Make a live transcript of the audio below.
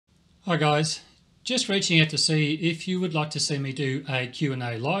Hi guys, just reaching out to see if you would like to see me do a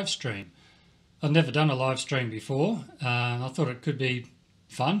Q&A live stream. I've never done a live stream before. I thought it could be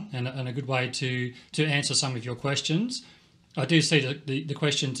fun and a good way to answer some of your questions. I do see the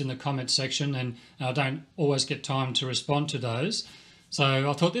questions in the comments section and I don't always get time to respond to those. So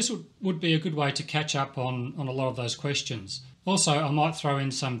I thought this would be a good way to catch up on a lot of those questions. Also, I might throw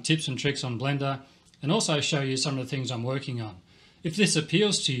in some tips and tricks on Blender and also show you some of the things I'm working on. If this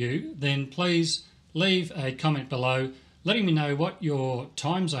appeals to you, then please leave a comment below letting me know what your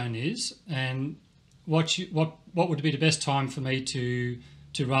time zone is and what would be the best time for me to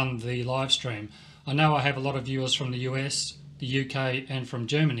run the live stream. I know I have a lot of viewers from the US, the UK and from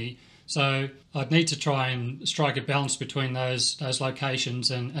Germany, so I'd need to try and strike a balance between those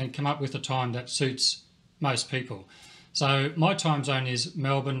locations and come up with a time that suits most people. So my time zone is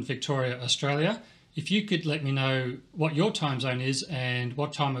Melbourne, Victoria, Australia. If you could let me know what your time zone is and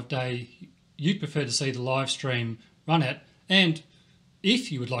what time of day you'd prefer to see the live stream run at, and if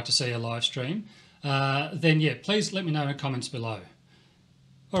you would like to see a live stream, then yeah, please let me know in the comments below.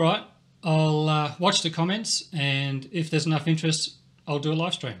 All right, I'll watch the comments, and if there's enough interest, I'll do a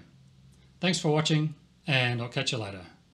live stream. Thanks for watching, and I'll catch you later.